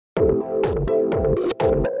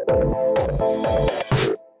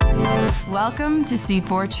Welcome to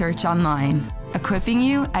C4 Church Online, equipping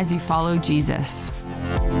you as you follow Jesus.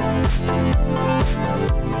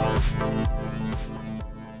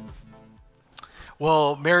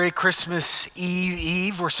 Well, Merry Christmas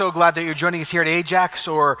Eve. We're so glad that you're joining us here at Ajax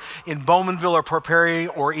or in Bowmanville or Port Perry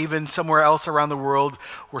or even somewhere else around the world.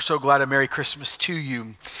 We're so glad, and Merry Christmas to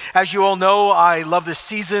you. As you all know, I love this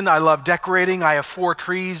season. I love decorating. I have 4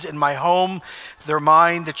 trees in my home. They're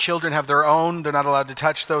mine. The children have their own. They're not allowed to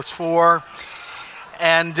touch those 4.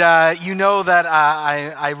 And you know that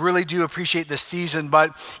I really do appreciate this season,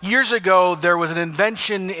 but years ago there was an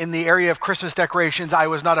invention in the area of Christmas decorations I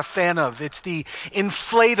was not a fan of. It's the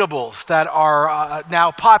inflatables that are now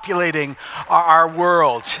populating our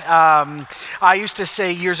world. I used to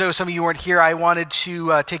say years ago, some of you weren't here, I wanted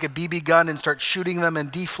to take a BB gun and start shooting them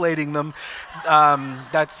and deflating them.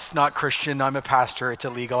 That's not Christian. I'm a pastor. It's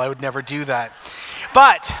illegal. I would never do that.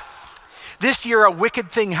 But this year, a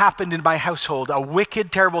wicked thing happened in my household, a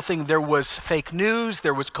wicked, terrible thing. There was fake news,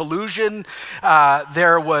 there was collusion,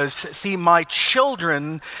 my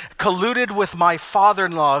children colluded with my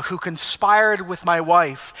father-in-law who conspired with my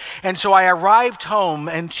wife. And so I arrived home,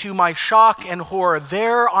 and to my shock and horror,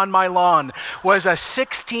 there on my lawn was a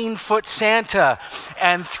 16-foot Santa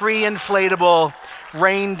and 3 inflatable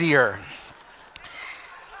reindeer.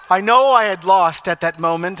 I know I had lost at that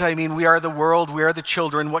moment. I mean, we are the world, we are the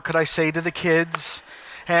children. What could I say to the kids?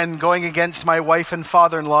 And going against my wife and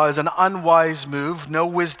father-in-law is an unwise move, no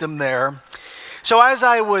wisdom there. So as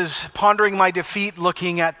I was pondering my defeat,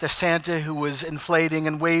 looking at the Santa who was inflating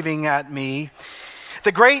and waving at me,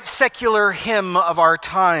 the great secular hymn of our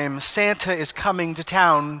time, Santa is Coming to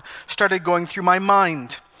Town, started going through my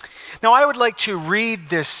mind. Now, I would like to read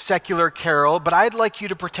this secular carol, but I'd like you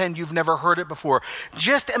to pretend you've never heard it before.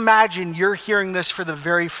 Just imagine you're hearing this for the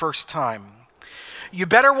very first time. You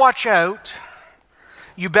better watch out.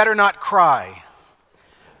 You better not cry.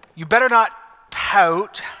 You better not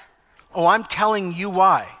pout. Oh, I'm telling you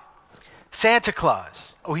why. Santa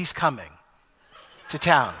Claus, oh, he's coming to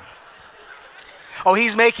town. Oh,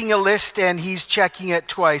 he's making a list and he's checking it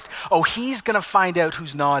twice. Oh, he's going to find out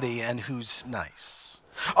who's naughty and who's nice.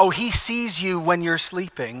 Oh, he sees you when you're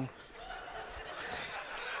sleeping.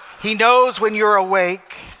 He knows when you're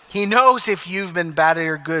awake. He knows if you've been bad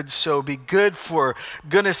or good, so be good for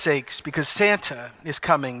goodness sakes, because Santa is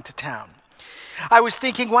coming to town. I was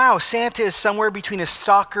thinking, wow, Santa is somewhere between a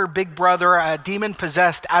stalker, big brother, a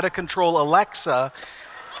demon-possessed, out-of-control Alexa,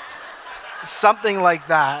 something like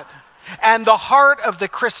that. And the heart of the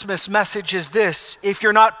Christmas message is this: if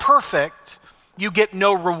you're not perfect, you get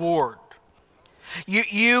no reward.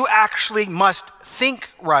 You actually must think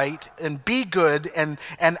right and be good and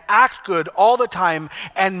act good all the time,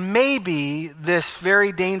 and maybe this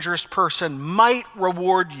very dangerous person might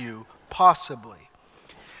reward you, possibly.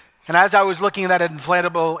 And as I was looking at that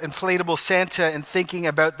inflatable Santa and thinking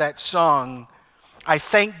about that song, I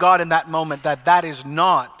thank God in that moment that that is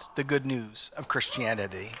not the good news of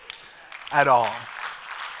Christianity at all.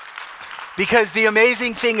 Because the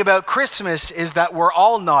amazing thing about Christmas is that we're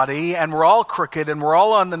all naughty and we're all crooked and we're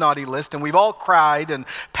all on the naughty list and we've all cried and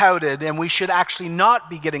pouted, and we should actually not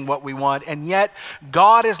be getting what we want. And yet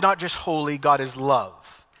God is not just holy, God is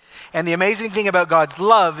love. And the amazing thing about God's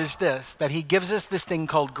love is this, that he gives us this thing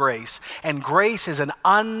called grace. And grace is an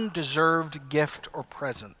undeserved gift or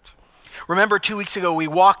present. Remember 2 weeks ago we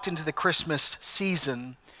walked into the Christmas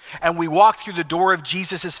season and we walked through the door of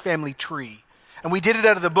Jesus' family tree. And we did it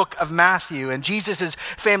out of the book of Matthew. And Jesus'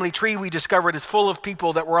 family tree, we discovered, is full of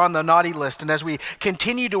people that were on the naughty list. And as we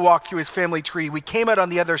continued to walk through his family tree, we came out on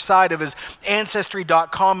the other side of his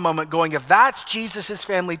Ancestry.com moment going, if that's Jesus'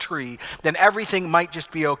 family tree, then everything might just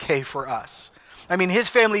be okay for us. I mean, his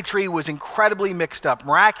family tree was incredibly mixed up.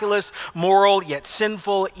 Miraculous, moral, yet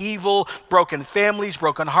sinful, evil, broken families,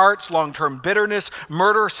 broken hearts, long-term bitterness,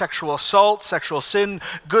 murder, sexual assault, sexual sin,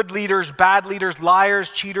 good leaders, bad leaders,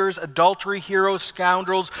 liars, cheaters, adultery, heroes,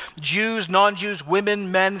 scoundrels, Jews, non-Jews,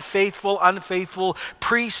 women, men, faithful, unfaithful,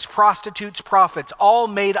 priests, prostitutes, prophets, all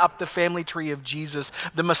made up the family tree of Jesus,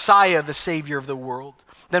 the Messiah, the Savior of the world.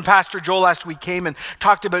 Then Pastor Joel last week came and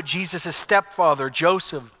talked about Jesus' stepfather,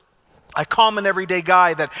 Joseph, a common everyday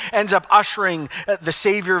guy that ends up ushering the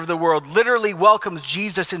Savior of the world, literally welcomes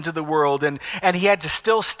Jesus into the world, and he had to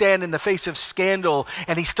still stand in the face of scandal,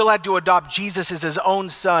 and he still had to adopt Jesus as his own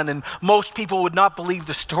son, and most people would not believe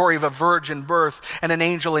the story of a virgin birth and an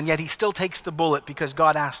angel, and yet he still takes the bullet because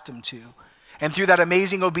God asked him to. And through that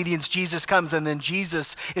amazing obedience, Jesus comes, and then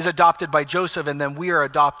Jesus is adopted by Joseph, and then we are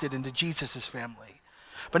adopted into Jesus' family.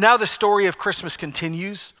 But now the story of Christmas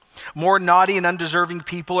continues. More naughty and undeserving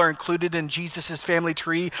people are included in Jesus' family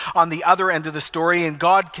tree on the other end of the story, and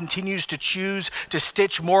God continues to choose to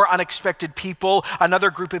stitch more unexpected people,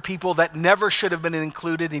 another group of people that never should have been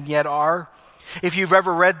included and yet are. If you've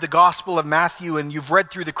ever read the Gospel of Matthew and you've read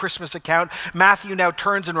through the Christmas account, Matthew now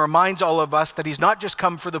turns and reminds all of us that he's not just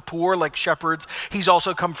come for the poor like shepherds, he's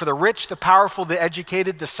also come for the rich, the powerful, the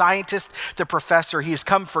educated, the scientist, the professor. He has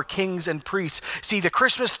come for kings and priests. See, the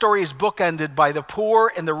Christmas story is bookended by the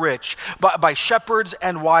poor and the rich, by shepherds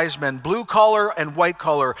and wise men, blue collar and white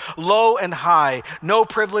collar, low and high, no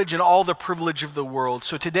privilege and all the privilege of the world.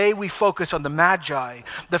 So today we focus on the Magi,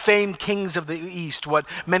 the famed kings of the East, what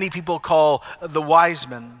many people call the wise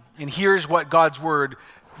men. And here's what God's word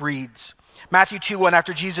reads. Matthew 2:1,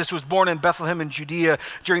 after Jesus was born in Bethlehem in Judea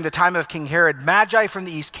during the time of King Herod, Magi from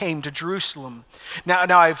the east came to Jerusalem.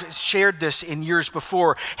 Now I've shared this in years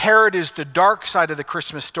before. Herod is the dark side of the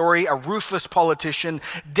Christmas story, a ruthless politician,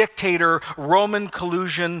 dictator, Roman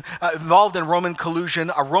collusion, involved in Roman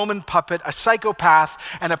collusion, a Roman puppet, a psychopath,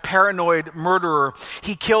 and a paranoid murderer.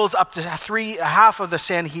 He kills up to half of the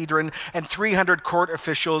Sanhedrin and 300 court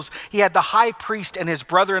officials. He had the high priest and his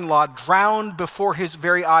brother-in-law drowned before his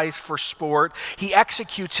very eyes for sport. He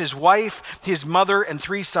executes his wife, his mother, and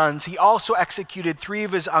 3 sons. He also executed 3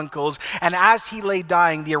 of his uncles. And as he lay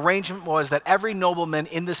dying, the arrangement was that every nobleman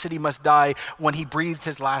in the city must die when he breathed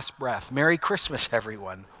his last breath. Merry Christmas,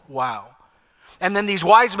 everyone. Wow. And then these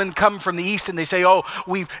wise men come from the east and they say, oh,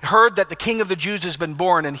 we've heard that the King of the Jews has been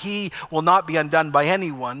born and he will not be undone by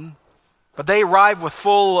anyone. But they arrive with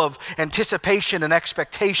full of anticipation and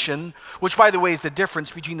expectation, which, by the way, is the difference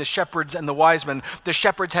between the shepherds and the wise men. The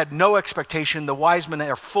shepherds had no expectation. The wise men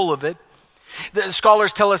are full of it. The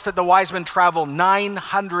scholars tell us that the wise men travel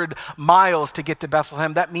 900 miles to get to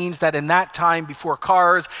Bethlehem. That means that in that time, before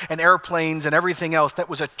cars and airplanes and everything else, that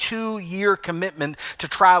was a 2-year commitment to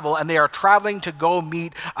travel. And they are traveling to go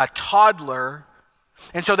meet a toddler.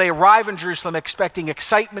 And so they arrive in Jerusalem expecting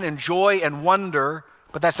excitement and joy and wonder.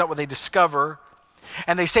 But that's not what they discover.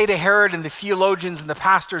 And they say to Herod and the theologians and the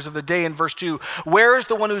pastors of the day in verse 2, where is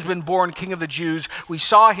the one who's been born King of the Jews? We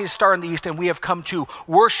saw his star in the east and we have come to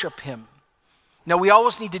worship him. Now, we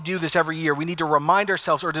always need to do this every year. We need to remind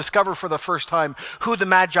ourselves or discover for the first time who the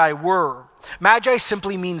Magi were. Magi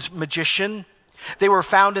simply means magician. They were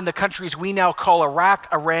found in the countries we now call Iraq,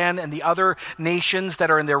 Iran, and the other nations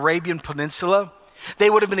that are in the Arabian Peninsula.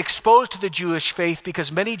 They would have been exposed to the Jewish faith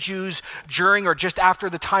because many Jews during or just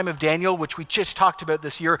after the time of Daniel, which we just talked about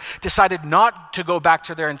this year, decided not to go back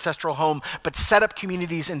to their ancestral home, but set up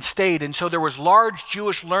communities and stayed. And so there was large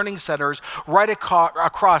Jewish learning centers right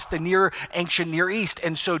across the ancient Near East.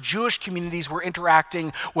 And so Jewish communities were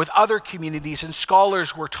interacting with other communities and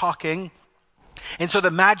scholars were talking. And so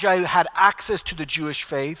the Magi had access to the Jewish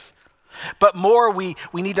faith. But more, we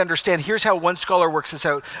need to understand, here's how one scholar works this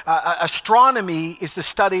out. Astronomy is the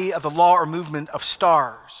study of the law or movement of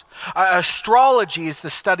stars. Astrology is the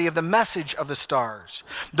study of the message of the stars.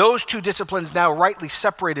 Those 2 disciplines, now rightly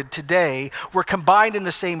separated today, were combined in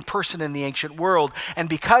the same person in the ancient world. And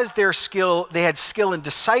because they had skill in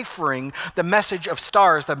deciphering the message of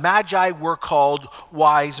stars, the Magi were called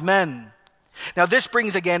wise men. Now, this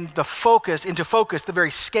brings again into focus the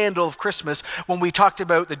very scandal of Christmas when we talked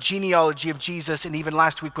about the genealogy of Jesus and even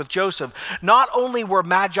last week with Joseph. Not only were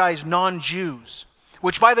Magi's non-Jews,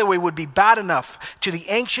 which, by the way, would be bad enough to the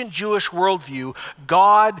ancient Jewish worldview,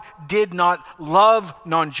 God did not love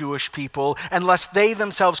non-Jewish people unless they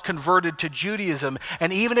themselves converted to Judaism.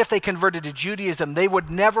 And even if they converted to Judaism, they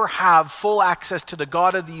would never have full access to the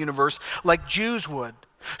God of the universe like Jews would.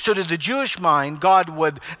 So to the Jewish mind, God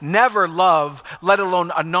would never love, let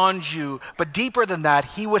alone a non-Jew. But deeper than that,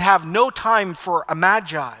 he would have no time for a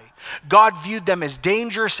Magi. God viewed them as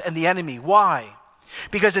dangerous and the enemy. Why?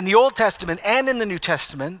 Because in the Old Testament and in the New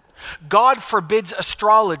Testament, God forbids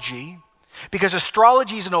astrology, because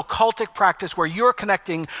astrology is an occultic practice where you're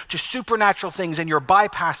connecting to supernatural things and you're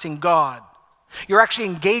bypassing God. You're actually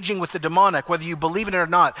engaging with the demonic, whether you believe in it or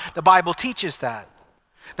not. The Bible teaches that.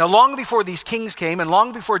 Now, long before these kings came and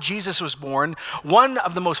long before Jesus was born, one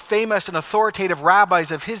of the most famous and authoritative rabbis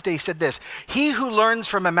of his day said this: he who learns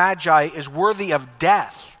from a Magi is worthy of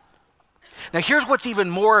death. Now, here's what's even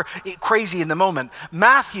more crazy in the moment.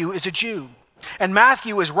 Matthew is a Jew. And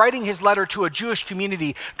Matthew is writing his letter to a Jewish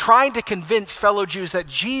community, trying to convince fellow Jews that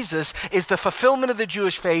Jesus is the fulfillment of the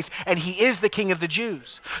Jewish faith and he is the King of the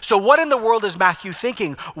Jews. So what in the world is Matthew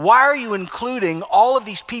thinking? Why are you including all of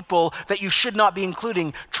these people that you should not be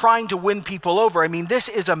including, trying to win people over? I mean, this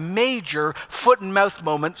is a major foot and mouth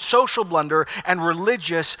moment, social blunder, and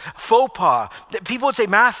religious faux pas. People would say,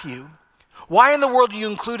 Matthew, Why in the world are you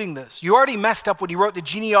including this? You already messed up when you wrote the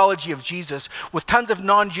genealogy of Jesus with tons of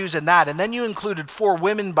non-Jews in that, and then you included 4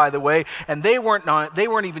 women, by the way, and they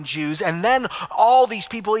weren't even Jews, and then all these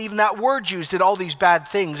people, even that were Jews, did all these bad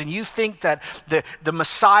things, and you think that the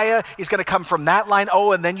Messiah is going to come from that line.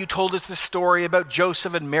 Oh, and then you told us this story about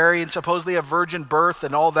Joseph and Mary and supposedly a virgin birth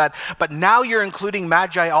and all that, but now you're including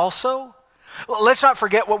Magi also? Let's not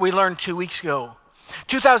forget what we learned 2 weeks ago.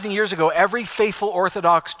 2,000 years ago, every faithful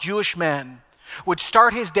Orthodox Jewish man would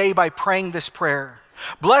start his day by praying this prayer.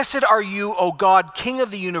 Blessed are you, O God, King of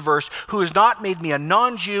the universe, who has not made me a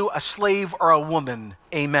non-Jew, a slave, or a woman.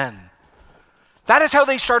 Amen. That is how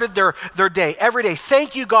they started their day, every day.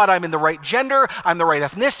 Thank you, God, I'm in the right gender, I'm the right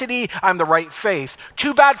ethnicity, I'm the right faith.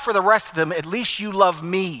 Too bad for the rest of them, at least you love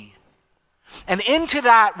me. And into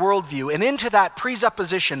that worldview and into that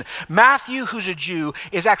presupposition, Matthew, who's a Jew,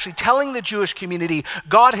 is actually telling the Jewish community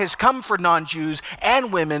God has come for non-Jews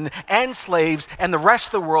and women and slaves and the rest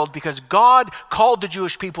of the world because God called the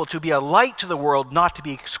Jewish people to be a light to the world, not to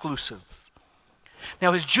be exclusive.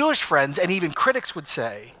 Now, his Jewish friends and even critics would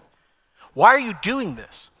say, why are you doing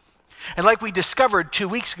this? And like we discovered 2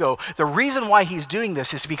 weeks ago, the reason why he's doing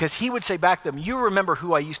this is because he would say back to them, you remember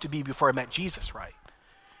who I used to be before I met Jesus, right?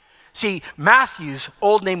 See, Matthew's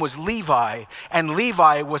old name was Levi, and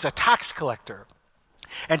Levi was a tax collector.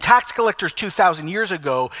 And tax collectors 2,000 years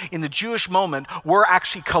ago in the Jewish moment were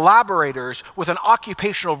actually collaborators with an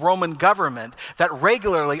occupational Roman government that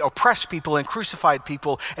regularly oppressed people and crucified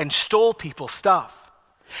people and stole people's stuff.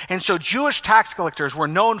 And so Jewish tax collectors were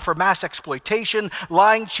known for mass exploitation,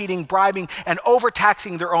 lying, cheating, bribing, and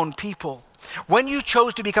overtaxing their own people. When you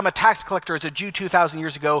chose to become a tax collector as a Jew 2,000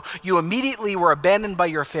 years ago, you immediately were abandoned by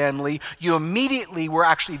your family, you immediately were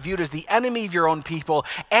actually viewed as the enemy of your own people,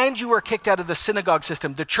 and you were kicked out of the synagogue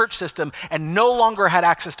system, the church system, and no longer had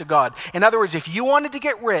access to God. In other words, if you wanted to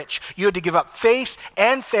get rich, you had to give up faith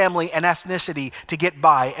and family and ethnicity to get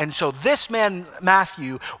by. And so this man,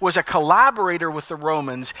 Matthew, was a collaborator with the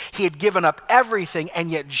Romans. He had given up everything, and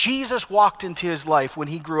yet Jesus walked into his life when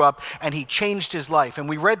he grew up, and he changed his life. And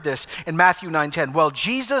we read this in Matthew 9:10. While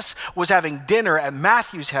Jesus was having dinner at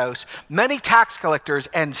Matthew's house, many tax collectors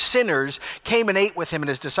and sinners came and ate with him and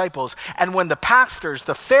his disciples. And when the pastors,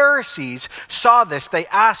 the Pharisees, saw this, they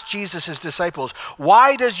asked Jesus' disciples,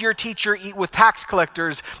 why does your teacher eat with tax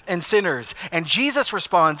collectors and sinners? And Jesus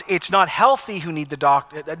responds, it's not healthy who need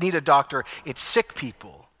a doctor, it's sick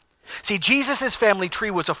people. See, Jesus' family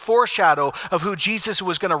tree was a foreshadow of who Jesus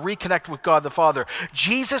was going to reconnect with God the Father.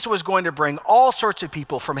 Jesus was going to bring all sorts of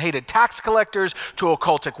people, from hated tax collectors to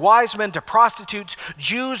occultic wise men to prostitutes,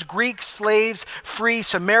 Jews, Greeks, slaves, free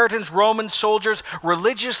Samaritans, Roman soldiers,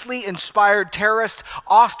 religiously inspired terrorists,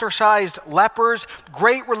 ostracized lepers,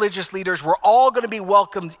 great religious leaders were all going to be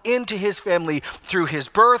welcomed into his family through his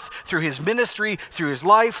birth, through his ministry, through his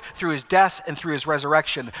life, through his death, and through his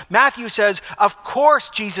resurrection. Matthew says, of course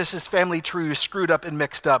Jesus' family tree was screwed up and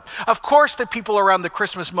mixed up. Of course the people around the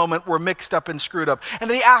Christmas moment were mixed up and screwed up. And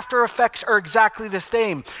the after effects are exactly the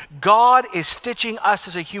same. God is stitching us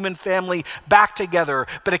as a human family back together,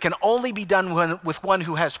 but it can only be done with one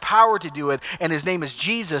who has power to do it, and his name is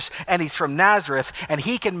Jesus, and he's from Nazareth, and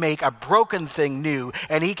he can make a broken thing new,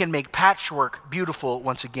 and he can make patchwork beautiful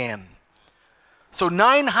once again. So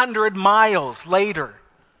 900 miles later,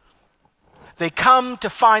 they come to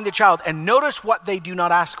find the child, and notice what they do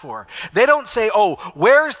not ask for. They don't say, oh,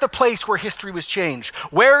 where's the place where history was changed?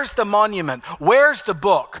 Where's the monument? Where's the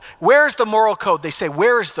book? Where's the moral code? They say,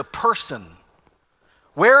 where is the person?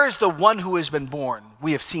 Where is the one who has been born?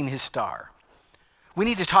 We have seen his star. We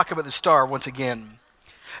need to talk about the star once again.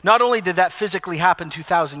 Not only did that physically happen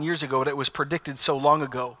 2,000 years ago, but it was predicted so long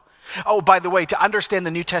ago. Oh, by the way, to understand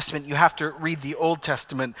the New Testament, you have to read the Old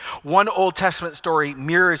Testament. One Old Testament story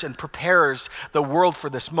mirrors and prepares the world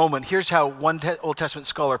for this moment. Here's how one Old Testament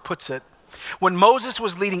scholar puts it. When Moses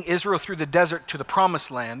was leading Israel through the desert to the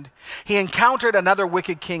Promised Land, he encountered another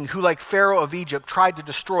wicked king who, like Pharaoh of Egypt, tried to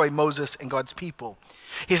destroy Moses and God's people.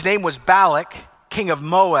 His name was Balak, king of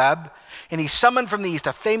Moab, and he summoned from the east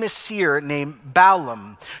a famous seer named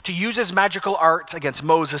Balaam to use his magical arts against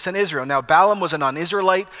Moses and Israel. Now, Balaam was a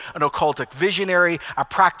non-Israelite, an occultic visionary, a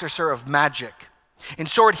practicer of magic. In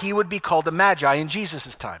short, he would be called a magi in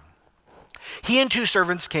Jesus' time. He and 2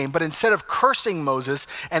 servants came, but instead of cursing Moses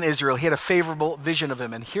and Israel, he had a favorable vision of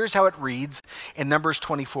him. And here's how it reads in Numbers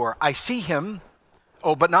 24. I see him,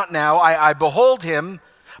 but not now. I behold him,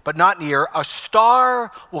 but not near. A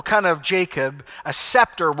star will come out of Jacob, a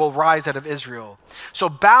scepter will rise out of Israel. So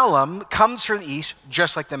Balaam comes from the east,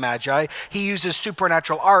 just like the Magi. He uses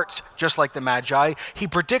supernatural arts, just like the Magi. He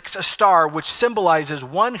predicts a star which symbolizes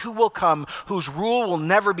one who will come, whose rule will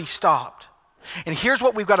never be stopped. And here's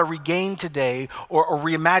what we've got to regain today or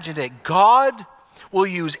reimagine today. God will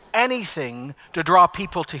use anything to draw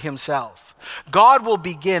people to himself. God will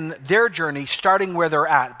begin their journey starting where they're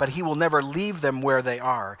at, but he will never leave them where they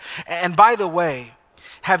are. And by the way,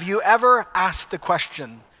 have you ever asked the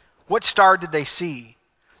question, what star did they see?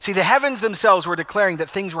 See, the heavens themselves were declaring that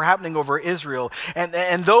things were happening over Israel,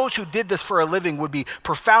 and those who did this for a living would be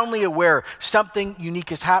profoundly aware something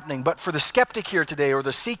unique is happening. But for the skeptic here today, or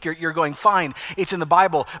the seeker, you're going, fine, it's in the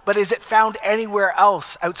Bible, but is it found anywhere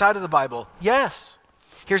else outside of the Bible? Yes.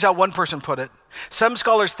 Here's how one person put it. Some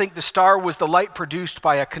scholars think the star was the light produced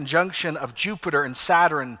by a conjunction of Jupiter and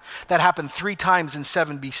Saturn that happened 3 times in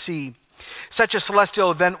 7 BC. Such a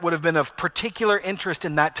celestial event would have been of particular interest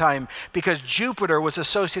in that time because Jupiter was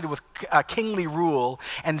associated with kingly rule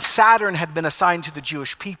and Saturn had been assigned to the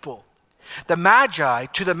Jewish people. To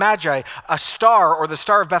the Magi, a star, or the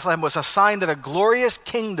Star of Bethlehem, was a sign that a glorious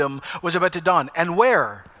kingdom was about to dawn. And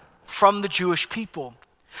where? From the Jewish people.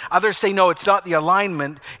 Others say, no, it's not the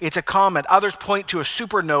alignment, it's a comet. Others point to a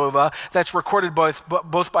supernova that's recorded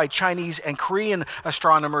both by Chinese and Korean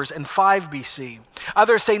astronomers in 5 BC.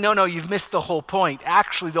 Others say, no, you've missed the whole point.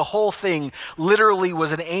 Actually, the whole thing literally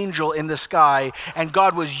was an angel in the sky, and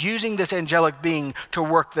God was using this angelic being to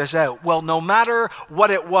work this out. Well, no matter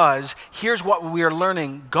what it was, here's what we are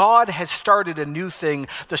learning. God has started a new thing.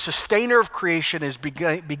 The sustainer of creation is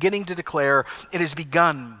beginning to declare it has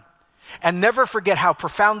begun. And never forget how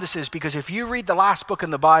profound this is, because if you read the last book in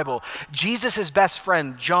the Bible, Jesus' best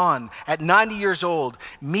friend, John, at 90 years old,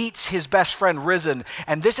 meets his best friend risen.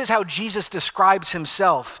 And this is how Jesus describes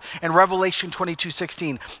himself in Revelation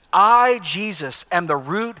 22:16. I, Jesus, am the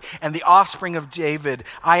root and the offspring of David.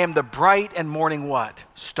 I am the bright and morning what?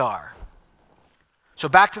 Star. So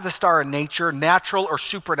back to the star in nature, natural or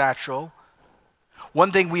supernatural.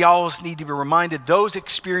 One thing we always need to be reminded, those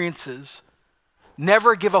experiences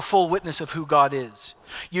never give a full witness of who God is.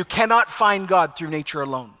 You cannot find God through nature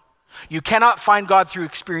alone. You cannot find God through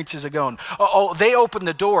experiences alone. They open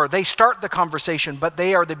the door, they start the conversation, but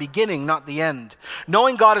they are the beginning, not the end.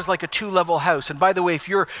 Knowing God is like a 2-level house. And by the way, if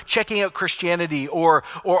you're checking out Christianity or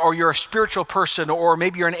you're a spiritual person, or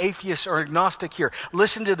maybe you're an atheist or agnostic here,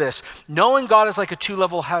 listen to this. Knowing God is like a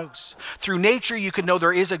 2-level house. Through nature, you can know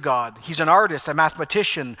there is a God. He's an artist, a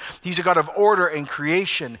mathematician. He's a God of order and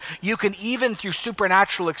creation. You can even through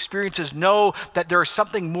supernatural experiences know that there is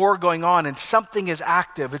something more going on and something is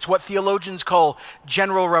active. It's what theologians call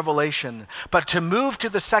general revelation. But to move to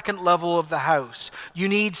the second level of the house, you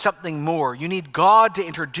need something more. You need God to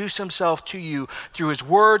introduce himself to you through his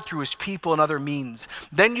word, through his people, and other means.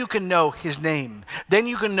 Then you can know his name. Then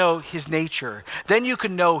you can know his nature. Then you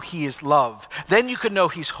can know he is love. Then you can know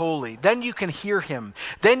he's holy. Then you can hear him.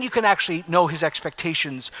 Then you can actually know his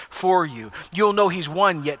expectations for you. You'll know he's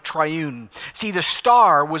one yet triune. See, the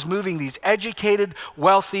star was moving these educated,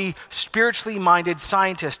 wealthy, spiritually minded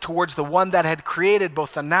scientists towards the one that had created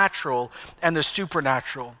both the natural and the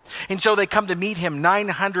supernatural. And so they come to meet him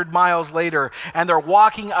 900 miles later, and they're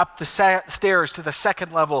walking up the stairs to the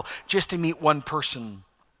second level just to meet one person.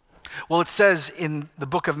 Well, it says in the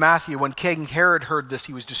book of Matthew, when King Herod heard this,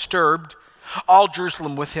 he was disturbed, all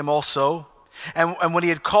Jerusalem with him also. And when he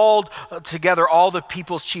had called together all the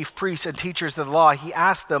people's chief priests and teachers of the law, he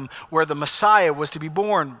asked them where the Messiah was to be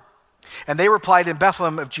born. And they replied, in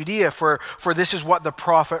Bethlehem of Judea, for this is what the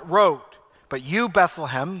prophet wrote. But you,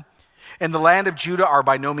 Bethlehem, in the land of Judah, are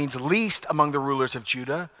by no means least among the rulers of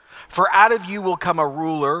Judah. For out of you will come a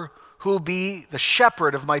ruler who will be the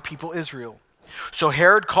shepherd of my people Israel. So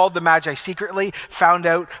Herod called the Magi secretly, found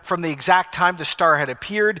out from the exact time the star had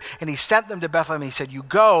appeared, and he sent them to Bethlehem. He said, you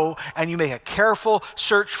go and you make a careful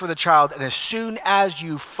search for the child, and as soon as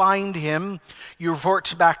you find him, you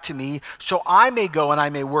report back to me, so I may go and I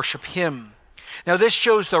may worship him. Now this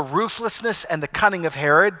shows the ruthlessness and the cunning of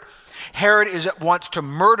Herod. Herod wants to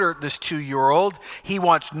murder this 2-year-old. He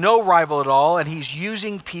wants no rival at all, and he's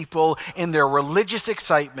using people in their religious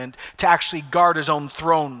excitement to actually guard his own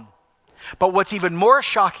throne. But what's even more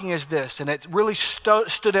shocking is this, and it really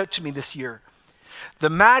stood out to me this year.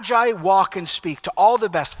 The Magi walk and speak to all the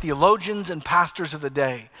best theologians and pastors of the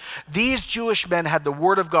day. These Jewish men had the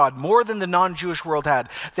word of God more than the non-Jewish world had.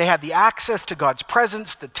 They had the access to God's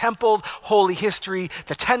presence, the temple, holy history,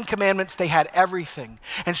 the 10 commandments. They had everything.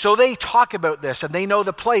 And so they talk about this, and they know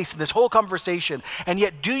the place in this whole conversation. And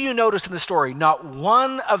yet, do you notice in the story, not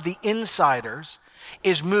one of the insiders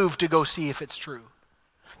is moved to go see if it's true.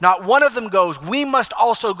 Not one of them goes, we must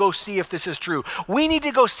also go see if this is true. We need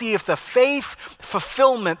to go see if the faith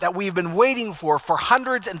fulfillment that we've been waiting for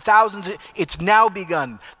hundreds and thousands, it's now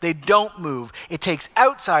begun. They don't move. It takes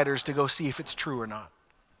outsiders to go see if it's true or not.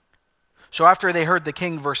 So after they heard the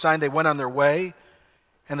king, verse 9, they went on their way,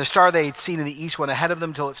 and the star they had seen in the east went ahead of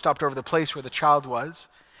them till it stopped over the place where the child was.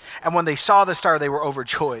 And when they saw the star, they were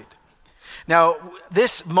overjoyed. Now,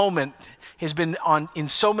 this moment has been in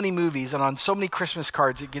so many movies and on so many Christmas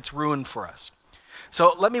cards, it gets ruined for us.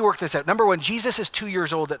 So let me work this out. Number one, Jesus is 2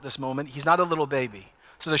 years old at this moment. He's not a little baby.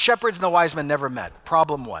 So the shepherds and the wise men never met.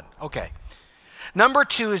 Problem one. Okay. Number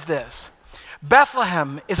two is this.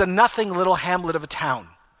 Bethlehem is a nothing little hamlet of a town.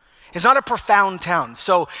 It's not a profound town.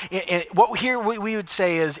 So what here we would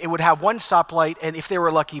say is it would have one stoplight, and if they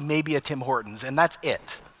were lucky, maybe a Tim Hortons, and that's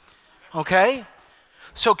it. Okay?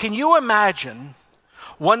 So can you imagine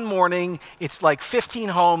one morning, it's like 15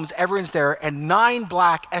 homes, everyone's there, and 9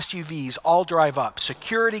 black SUVs all drive up.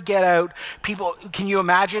 Security get out. People, can you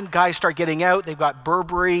imagine? Guys start getting out. They've got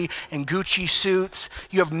Burberry and Gucci suits.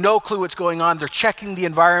 You have no clue what's going on. They're checking the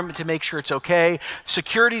environment to make sure it's okay.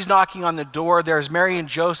 Security's knocking on the door. There's Mary and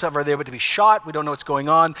Joseph. Are they about to be shot? We don't know what's going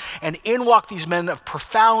on. And in walk these men of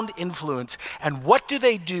profound influence. And what do?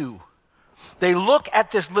 They look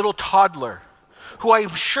at this little toddler, who I'm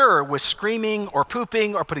sure was screaming or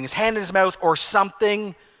pooping or putting his hand in his mouth or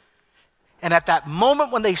something. And at that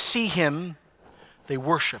moment when they see him, they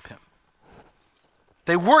worship him.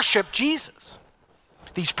 They worship Jesus.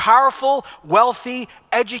 These powerful, wealthy,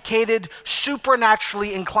 educated,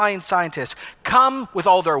 supernaturally inclined scientists come with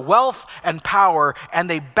all their wealth and power, and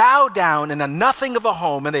they bow down in a nothing of a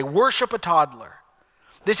home, and they worship a toddler.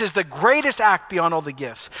 This is the greatest act beyond all the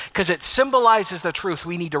gifts because it symbolizes the truth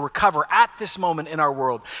we need to recover at this moment in our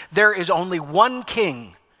world. There is only one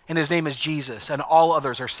king, and his name is Jesus, and all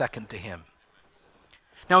others are second to him.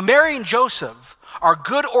 Now, Mary and Joseph are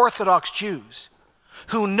good Orthodox Jews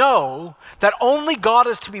who know that only God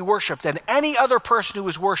is to be worshiped, and any other person who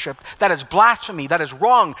is worshiped, that is blasphemy, that is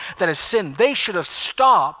wrong, that is sin. They should have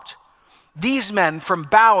stopped these men from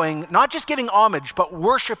bowing, not just giving homage, but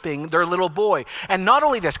worshiping their little boy. And not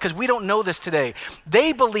only this, because we don't know this today,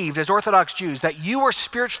 they believed as Orthodox Jews that you were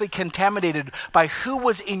spiritually contaminated by who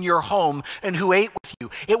was in your home and who ate with you.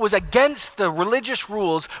 It was against the religious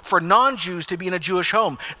rules for non-Jews to be in a Jewish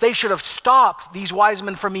home. They should have stopped these wise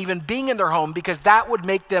men from even being in their home because that would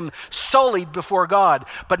make them sullied before God.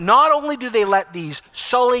 But not only do they let these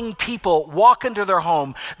sullying people walk into their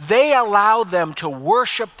home, they allow them to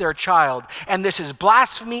worship their child. And this is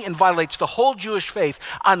blasphemy and violates the whole Jewish faith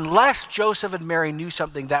unless Joseph and Mary knew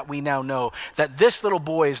something that we now know, that this little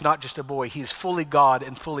boy is not just a boy, he's fully God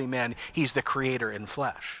and fully man. He's the creator in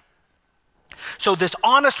flesh. So this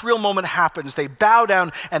honest, real moment happens. They bow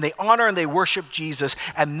down and they honor and they worship Jesus.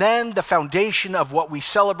 And then the foundation of what we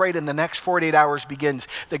celebrate in the next 48 hours begins.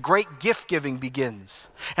 The great gift giving begins.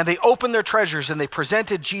 And they opened their treasures and they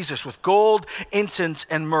presented Jesus with gold, incense,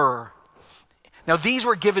 and myrrh. Now, these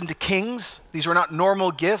were given to kings. These were not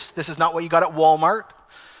normal gifts. This is not what you got at Walmart.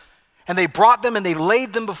 And they brought them and they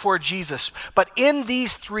laid them before Jesus. But in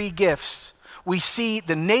these 3 gifts, we see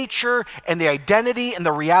the nature and the identity and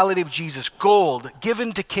the reality of Jesus. Gold,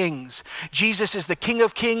 given to kings. Jesus is the King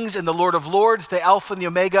of Kings and the Lord of Lords, the Alpha and the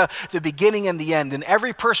Omega, the beginning and the end. And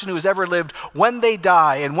every person who has ever lived, when they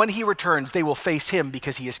die and when he returns, they will face him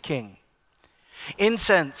because he is king.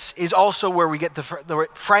 Incense is also where we get the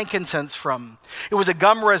frankincense from. It was a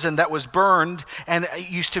gum resin that was burned and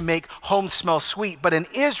used to make homes smell sweet. But in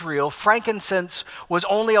Israel, frankincense was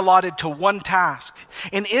only allotted to one task.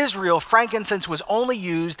 In Israel, frankincense was only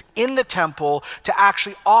used in the temple to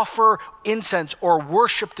actually offer incense or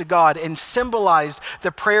worship to God and symbolized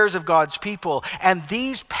the prayers of God's people. And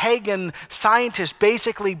these pagan scientists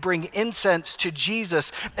basically bring incense to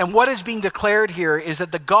Jesus. And what is being declared here is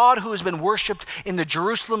that the God who has been worshiped in the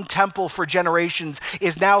Jerusalem temple for generations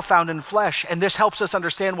is now found in flesh. And this helps us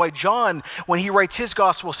understand why John, when he writes his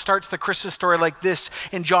gospel, starts the Christmas story like this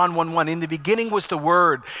in John 1:1. In the beginning was the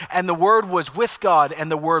Word, and the Word was with God,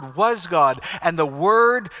 and the Word was God, and the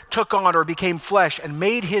Word took on or became flesh and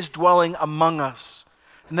made his dwelling among us.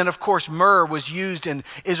 And then, of course, myrrh was used in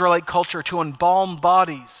Israelite culture to embalm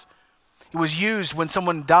bodies. It was used when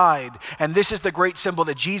someone died. And this is the great symbol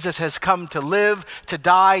that Jesus has come to live, to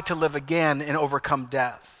die, to live again, and overcome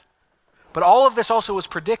death. But all of this also was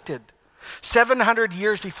predicted. 700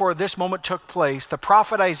 years before this moment took place, the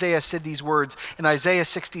prophet Isaiah said these words in Isaiah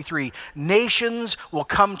 63, "Nations will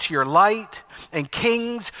come to your light, and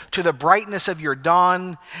kings to the brightness of your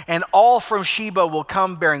dawn, and all from Sheba will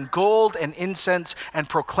come bearing gold and incense and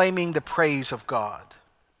proclaiming the praise of God."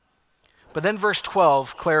 But then verse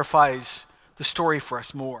 12 clarifies the story for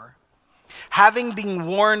us more. Having been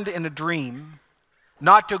warned in a dream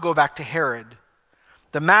not to go back to Herod,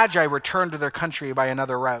 the Magi returned to their country by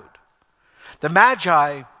another route. The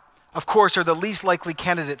Magi of course, are the least likely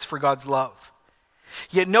candidates for God's love.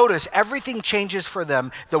 Yet notice, everything changes for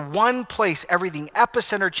them. The one place everything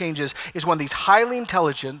epicenter changes is when these highly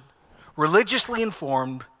intelligent, religiously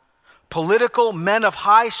informed, political men of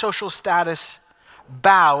high social status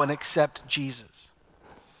bow and accept Jesus.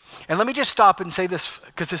 And let me just stop and say this,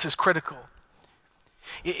 because this is critical.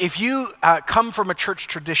 If you come from a church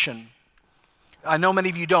tradition, I know many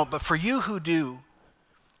of you don't, but for you who do,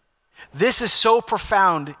 this is so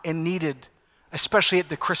profound and needed, especially at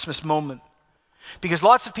the Christmas moment. Because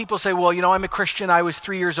lots of people say, well, I'm a Christian, I was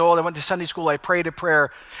 3 years old, I went to Sunday school, I prayed a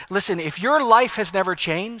prayer. Listen, if your life has never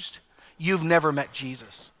changed, you've never met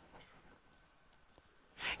Jesus.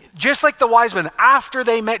 Just like the wise men, after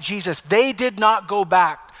they met Jesus, they did not go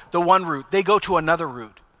back the one route, they go to another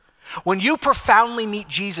route. When you profoundly meet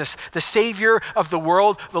Jesus, the Savior of the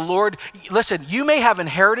world, the Lord, listen, you may have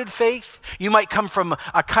inherited faith. You might come from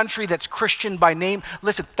a country that's Christian by name.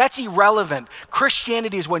 Listen, that's irrelevant.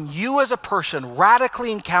 Christianity is when you as a person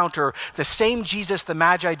radically encounter the same Jesus the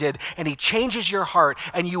Magi did, and he changes your heart,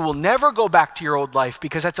 and you will never go back to your old life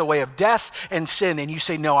because that's a way of death and sin. And you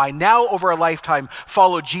say, no, I now over a lifetime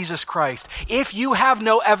follow Jesus Christ. If you have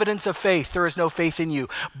no evidence of faith, there is no faith in you.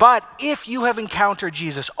 But if you have encountered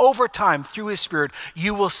Jesus over time through his Spirit,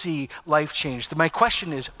 you will see life changed. My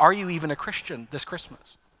question is, are you even a Christian this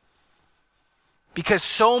Christmas? Because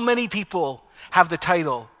so many people have the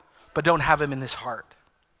title, but don't have him in his heart.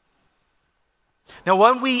 Now,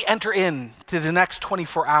 when we enter into the next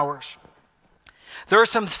 24 hours, there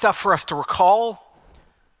is some stuff for us to recall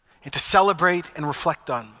and to celebrate and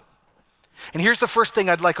reflect on. And here's the first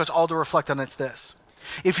thing I'd like us all to reflect on, it's this.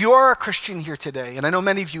 If you are a Christian here today, and I know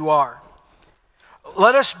many of you are,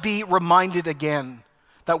 let us be reminded again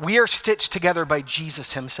that we are stitched together by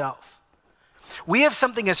Jesus himself. We have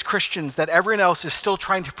something as Christians that everyone else is still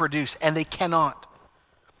trying to produce, and they cannot.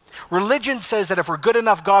 Religion says that if we're good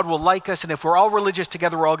enough, God will like us, and if we're all religious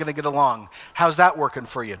together, we're all going to get along. How's that working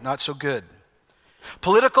for you? Not so good.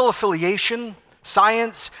 Political affiliation,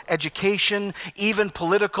 science, education, even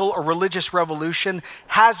political or religious revolution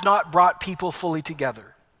has not brought people fully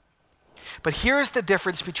together. But here's the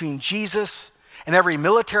difference between Jesus and every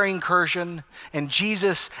military incursion, and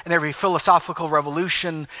Jesus and every philosophical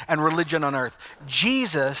revolution and religion on earth.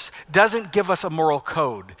 Jesus doesn't give us a moral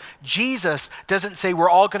code. Jesus doesn't say we're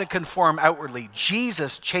all going to conform outwardly.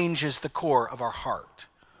 Jesus changes the core of our heart.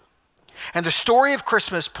 And the story of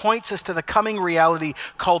Christmas points us to the coming reality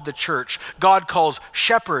called the church. God calls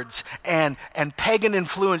shepherds and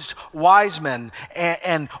pagan-influenced wise men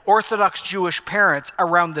and Orthodox Jewish parents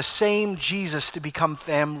around the same Jesus to become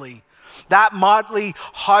family. That motley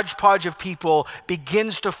hodgepodge of people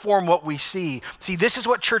begins to form what we see. See, this is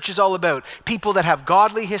what church is all about. People that have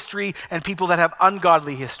godly history and people that have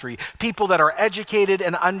ungodly history. People that are educated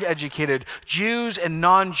and uneducated. Jews and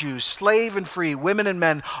non-Jews, slave and free, women and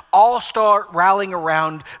men, all start rallying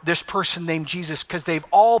around this person named Jesus because they've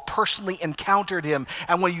all personally encountered him.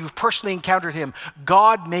 And when you've personally encountered him,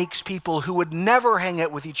 God makes people who would never hang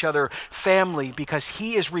out with each other family because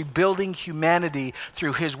he is rebuilding humanity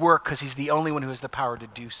through his work because he's the only one who has the power to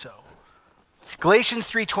do so.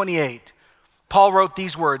 Galatians 3:28, Paul wrote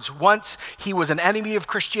these words, once he was an enemy of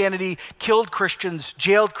Christianity, killed Christians,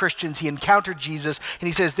 jailed Christians, he encountered Jesus, and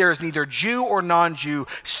he says, there is neither Jew or non-Jew,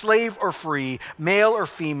 slave or free, male or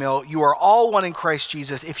female, you are all one in Christ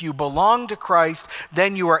Jesus. If you belong to Christ,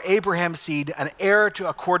 then you are Abraham's seed, an heir to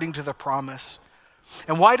according to the promise.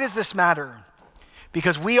 And why does this matter?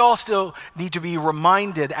 Because we all still need to be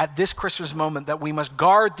reminded at this Christmas moment that we must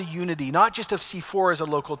guard the unity, not just of C4 as a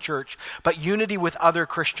local church, but unity with other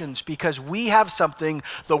Christians, because we have something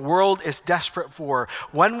the world is desperate for.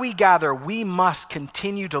 When we gather, we must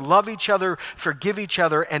continue to love each other, forgive each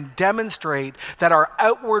other, and demonstrate that our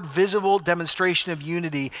outward visible demonstration of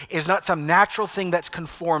unity is not some natural thing that's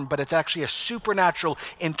conformed, but it's actually a supernatural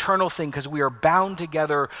internal thing because we are bound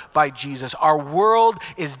together by Jesus. Our world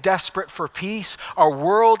is desperate for peace. Our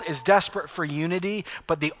world is desperate for unity,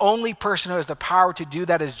 but the only person who has the power to do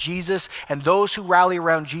that is Jesus, and those who rally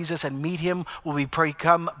around Jesus and meet him will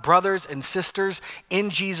become brothers and sisters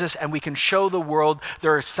in Jesus, and we can show the world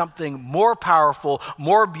there is something more powerful,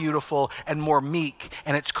 more beautiful, and more meek,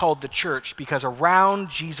 and it's called the church, because around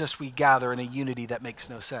Jesus we gather in a unity that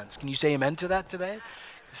makes no sense. Can you say amen to that today?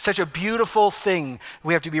 Such a beautiful thing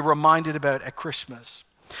we have to be reminded about at Christmas.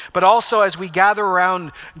 But also, as we gather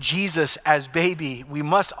around Jesus as baby, we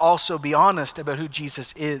must also be honest about who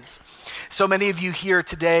Jesus is. So many of you here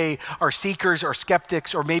today are seekers or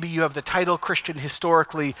skeptics, or maybe you have the title Christian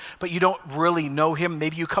historically, but you don't really know him.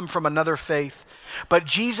 Maybe you come from another faith. But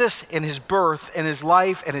Jesus in his birth and his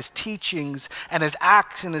life and his teachings and his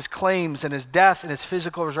acts and his claims and his death and his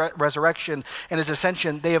physical resurrection and his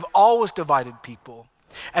ascension, they have always divided people.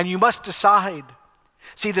 And you must decide.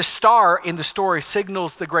 See, the star in the story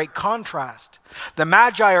signals the great contrast. The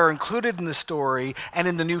Magi are included in the story and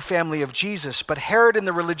in the new family of Jesus, but Herod and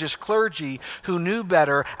the religious clergy who knew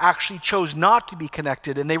better actually chose not to be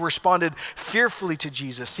connected, and they responded fearfully to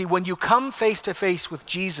Jesus. See, when you come face to face with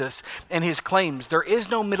Jesus and his claims, there is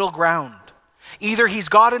no middle ground. Either he's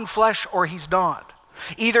God in flesh or he's not.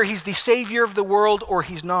 Either he's the Savior of the world or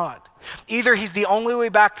he's not. Either he's the only way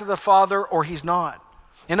back to the Father or he's not.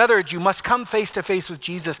 In other words, you must come face to face with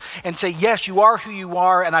Jesus and say, yes, you are who you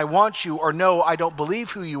are and I want you, or no, I don't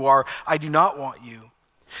believe who you are, I do not want you.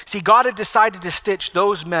 See, God had decided to stitch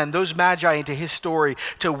those men, those Magi, into his story,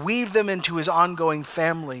 to weave them into his ongoing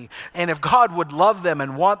family. And if God would love them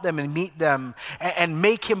and want them and meet them and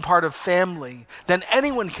make him part of family, then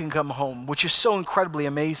anyone can come home, which is so incredibly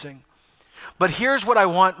amazing. But here's what I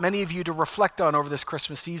want many of you to reflect on over this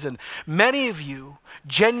Christmas season. Many of you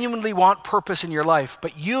genuinely want purpose in your life,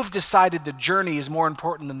 but you've decided the journey is more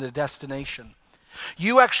important than the destination.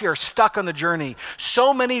 You actually are stuck on the journey.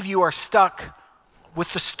 So many of you are stuck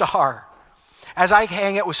with the star. As I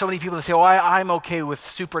hang out with so many people that say, oh, I'm okay with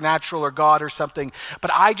supernatural or God or something,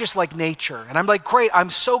 but I just like nature. And I'm like, great,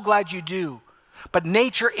 I'm so glad you do. But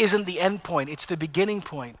nature isn't the end point, it's the beginning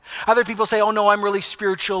point. Other people say, oh no, I'm really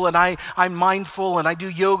spiritual and I'm mindful and I do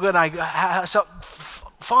yoga and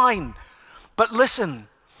fine. But listen,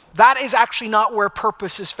 that is actually not where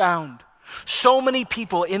purpose is found. So many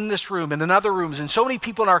people in this room and in other rooms and so many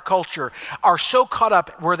people in our culture are so caught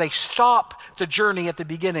up where they stop the journey at the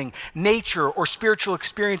beginning, nature or spiritual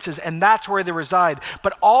experiences, and that's where they reside.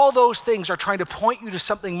 But all those things are trying to point you to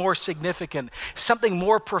something more significant, something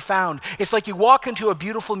more profound. It's like you walk into a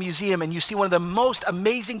beautiful museum and you see one of the most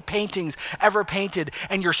amazing paintings ever painted,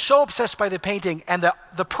 and you're so obsessed by the painting, and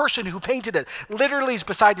the person who painted it literally is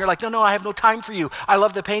beside you. You're like, no, I have no time for you. I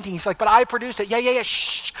love the painting. He's like, but I produced it. Yeah,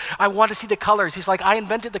 shh. I want to see the colors. He's like, I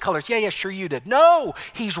invented the colors. Yeah, sure you did. No,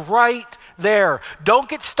 he's right there. Don't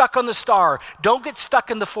get stuck on the star. Don't get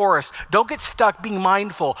stuck in the forest. Don't get stuck being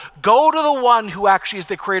mindful. Go to the one who actually is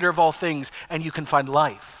the creator of all things, and you can find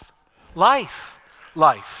life. Life.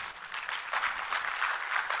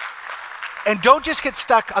 And don't just get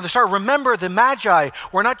stuck on the star. Remember, the Magi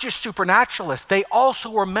were not just supernaturalists. They also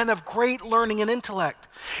were men of great learning and intellect.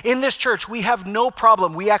 In this church, we have no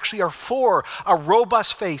problem. We actually are for a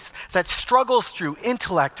robust faith that struggles through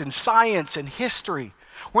intellect and science and history.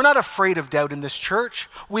 We're not afraid of doubt in this church.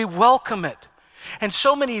 We welcome it. And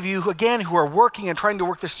so many of you, who are working and trying to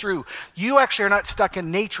work this through, you actually are not stuck in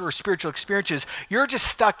nature or spiritual experiences. You're just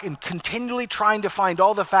stuck in continually trying to find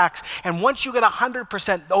all the facts. And once you get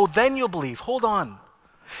 100%, then you'll believe. Hold on.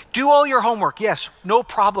 Do all your homework. Yes, no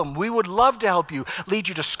problem. We would love to help you, lead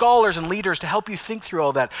you to scholars and leaders to help you think through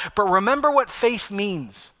all that. But remember what faith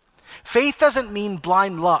means. Faith doesn't mean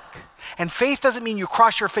blind luck. And faith doesn't mean you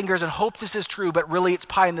cross your fingers and hope this is true, but really it's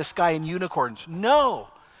pie in the sky and unicorns. No.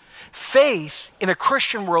 Faith in a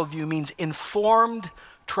Christian worldview means informed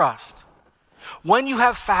trust. When you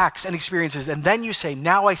have facts and experiences and then you say,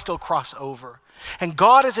 now I still cross over. And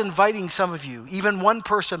God is inviting some of you, even one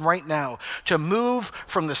person right now, to move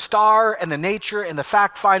from the star and the nature and the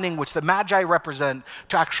fact-finding which the Magi represent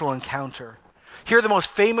to actual encounter. Here are the most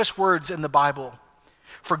famous words in the Bible.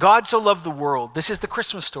 For God so loved the world, this is the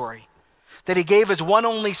Christmas story, that he gave his one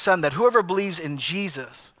only son, that whoever believes in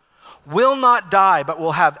Jesus will not die, but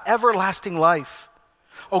will have everlasting life.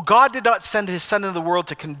 Oh, God did not send his son into the world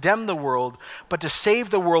to condemn the world, but to save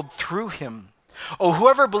the world through him. Oh,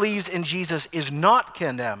 whoever believes in Jesus is not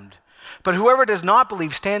condemned, but whoever does not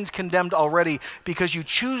believe stands condemned already, because you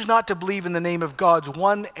choose not to believe in the name of God's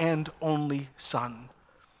one and only Son.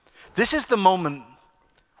 This is the moment,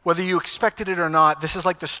 whether you expected it or not, this is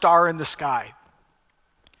like the star in the sky.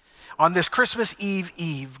 On this Christmas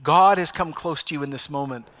Eve, God has come close to you in this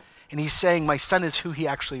moment, and he's saying, my son is who he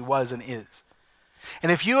actually was and is. And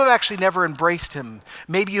if you have actually never embraced him,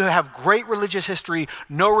 maybe you have great religious history,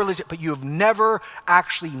 no religion, but you have never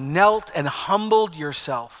actually knelt and humbled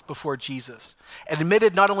yourself before Jesus, and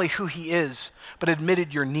admitted not only who he is, but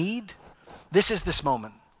admitted your need, this is this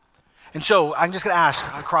moment. And so I'm just going to ask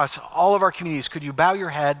across all of our communities, could you bow your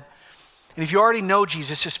head? And if you already know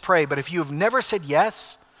Jesus, just pray. But if you have never said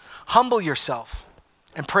yes, humble yourself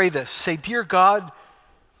and pray this. Say, dear God,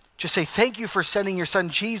 Just say, thank you for sending your son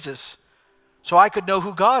Jesus so I could know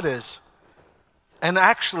who God is. And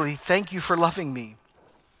actually, thank you for loving me.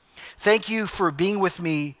 Thank you for being with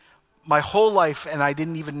me my whole life and I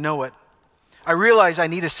didn't even know it. I realize I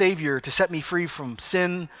need a Savior to set me free from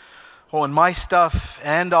sin, and my stuff,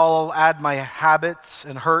 and I'll add my habits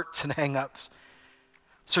and hurts and hang-ups.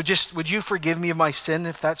 So just, would you forgive me of my sin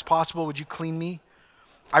if that's possible? Would you clean me?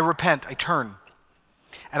 I repent, I turn.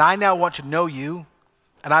 And I now want to know you,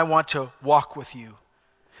 and I want to walk with you.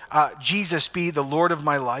 Jesus, be the Lord of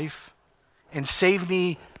my life, and save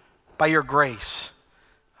me by your grace.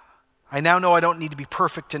 I now know I don't need to be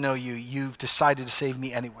perfect to know you. You've decided to save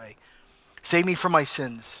me anyway. Save me from my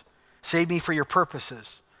sins. Save me for your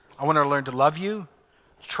purposes. I want to learn to love you,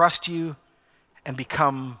 trust you, and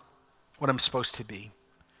become what I'm supposed to be.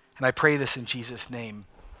 And I pray this in Jesus' name.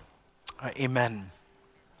 Amen.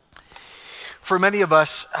 For many of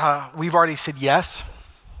us, we've already said yes,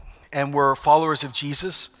 and we're followers of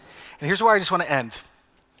Jesus. And here's where I just want to end,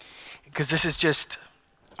 because this is just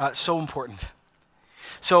so important.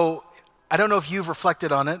 So I don't know if you've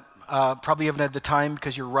reflected on it. Probably haven't had the time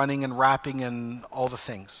because you're running and rapping and all the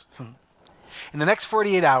things. In the next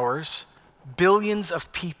 48 hours, billions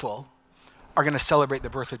of people are going to celebrate the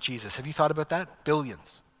birth of Jesus. Have you thought about that?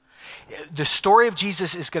 Billions. The story of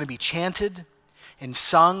Jesus is going to be chanted and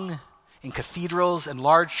sung in cathedrals and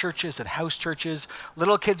large churches and house churches.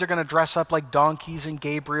 Little kids are going to dress up like donkeys and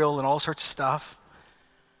Gabriel and all sorts of stuff.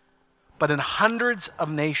 But in hundreds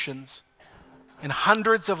of nations, in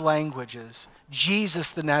hundreds of languages,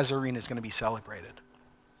 Jesus the Nazarene is going to be celebrated.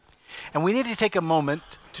 And we need to take a moment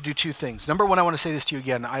to do two things. Number one, I want to say this to you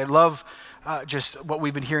again. I love just what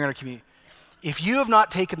we've been hearing in our community. If you have not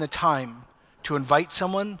taken the time to invite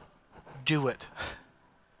someone, do it.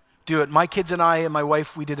 Do it. My kids and I and my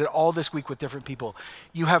wife, we did it all this week with different people.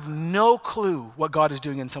 You have no clue what God is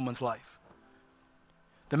doing in someone's life.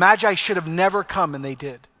 The Magi should have never come, and they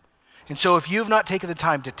did. And so if you've not taken the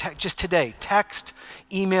time to just today, text,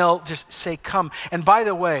 email, just say come. And by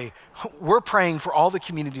the way, we're praying for all the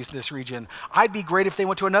communities in this region. I'd be great if they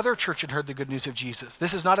went to another church and heard the good news of Jesus.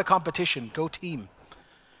 This is not a competition. Go team.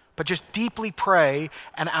 But just deeply pray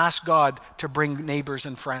and ask God to bring neighbors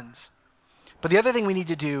and friends. But the other thing we need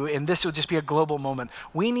to do, and this will just be a global moment,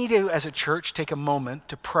 we need to, as a church, take a moment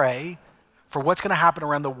to pray for what's going to happen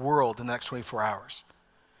around the world in the next 24 hours.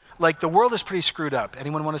 Like, the world is pretty screwed up.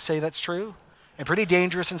 Anyone want to say that's true? And pretty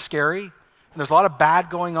dangerous and scary. And there's a lot of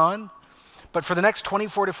bad going on. But for the next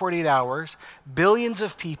 24 to 48 hours, billions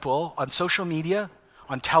of people on social media,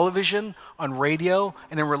 on television, on radio,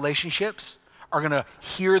 and in relationships are going to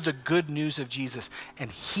hear the good news of Jesus.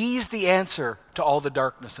 And he's the answer to all the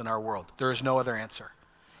darkness in our world. There is no other answer.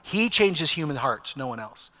 He changes human hearts, no one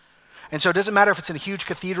else. And so it doesn't matter if it's in a huge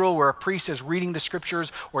cathedral where a priest is reading the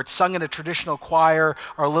scriptures, or it's sung in a traditional choir,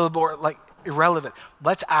 or a little more irrelevant.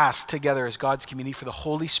 Let's ask together as God's community for the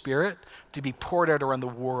Holy Spirit to be poured out around the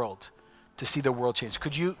world to see the world change.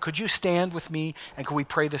 Could you stand with me, and could we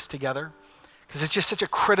pray this together? Because it's just such a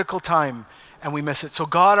critical time and we miss it. So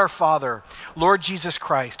God our Father, Lord Jesus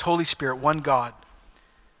Christ, Holy Spirit, one God,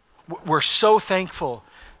 we're so thankful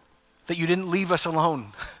that you didn't leave us alone,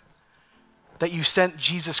 that you sent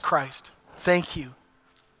Jesus Christ. Thank you.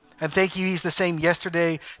 And thank you, he's the same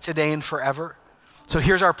yesterday, today, and forever. So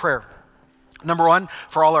here's our prayer. Number one,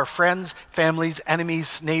 for all our friends, families,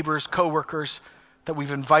 enemies, neighbors, coworkers that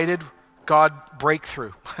we've invited, God,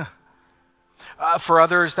 breakthrough. For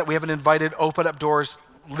others that we haven't invited, open up doors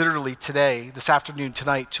literally today, this afternoon,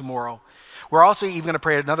 tonight, tomorrow. We're also even going to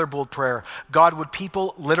pray another bold prayer. God, would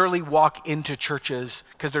people literally walk into churches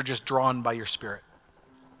because they're just drawn by your Spirit?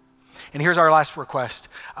 And here's our last request.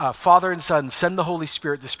 Father and Son, send the Holy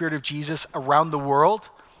Spirit, the Spirit of Jesus, around the world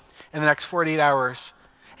in the next 48 hours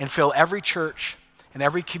and fill every church and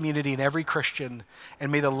every community and every Christian.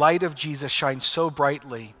 And may the light of Jesus shine so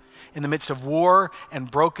brightly in the midst of war and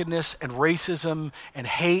brokenness and racism and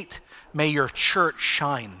hate. May your church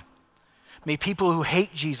shine. May people who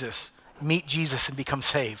hate Jesus meet Jesus and become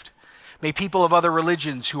saved. May people of other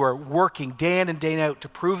religions who are working day in and day out to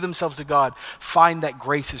prove themselves to God find that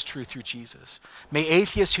grace is true through Jesus. May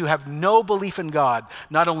atheists who have no belief in God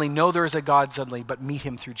not only know there is a God suddenly, but meet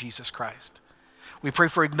him through Jesus Christ. We pray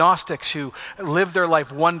for agnostics who live their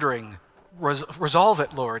life wondering. Resolve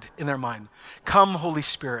it, Lord, in their mind. Come, Holy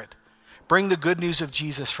Spirit. Bring the good news of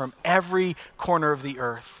Jesus from every corner of the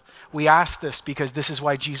earth. We ask this because this is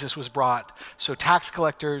why Jesus was brought, so tax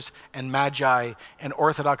collectors and magi and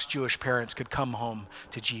Orthodox Jewish parents could come home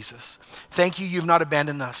to Jesus. Thank you, you've not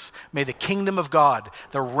abandoned us. May the kingdom of God,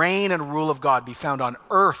 the reign and rule of God be found on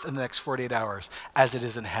earth in the next 48 hours as it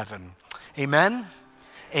is in heaven. Amen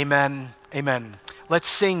Amen. Amen. Let's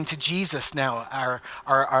sing to Jesus now,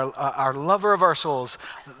 our lover of our souls,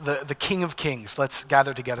 the King of Kings. Let's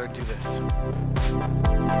gather together and do this.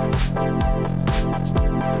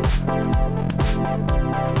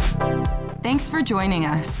 Thanks for joining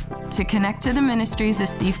us. To connect to the ministries of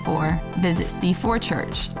C4, visit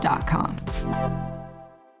c4church.com.